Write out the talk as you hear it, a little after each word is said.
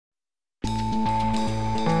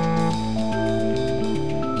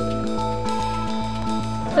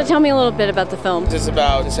So tell me a little bit about the film. This is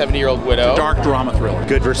about a 70-year-old widow. It's a dark drama thriller.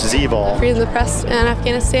 Good versus evil. Freedom of the press in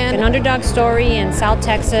Afghanistan. An underdog story in South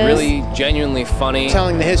Texas. Really genuinely funny.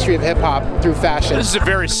 Telling the history of hip-hop through fashion. This is a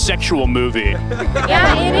very sexual movie.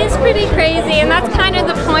 Yeah, it is pretty crazy, and that's kind of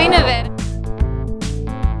the point of it.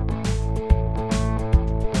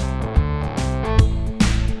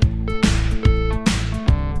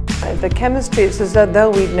 The chemistry is as though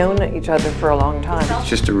we've known each other for a long time. It's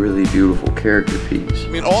just a really beautiful character piece. I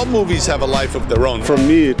mean, all movies have a life of their own. For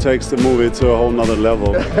me, it takes the movie to a whole nother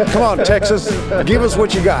level. Come on, Texas, give us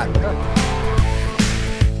what you got.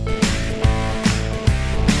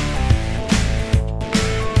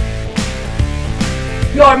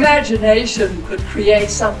 Your imagination could create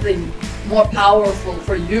something more powerful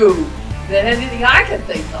for you than anything I can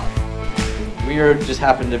think of. We just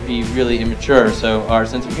happen to be really immature, so our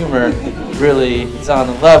sense of humor really is on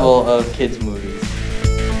the level of kids' movies.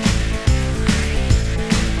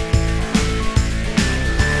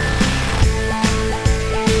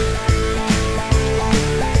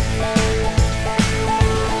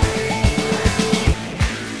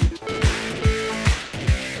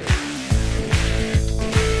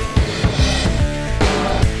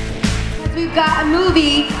 We've got a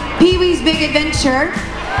movie, Pee-wee's Big Adventure.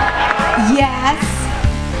 Yes.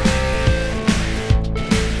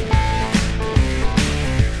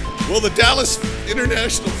 Well, the Dallas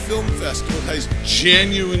International Film Festival has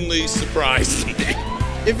genuinely surprised me.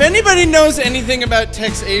 If anybody knows anything about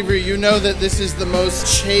Tex Avery, you know that this is the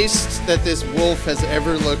most chaste that this wolf has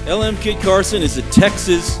ever looked. L.M. Kit Carson is a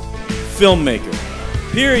Texas filmmaker.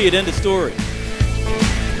 Period. End of story.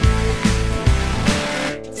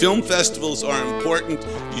 Film festivals are important.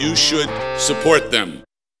 You should support them.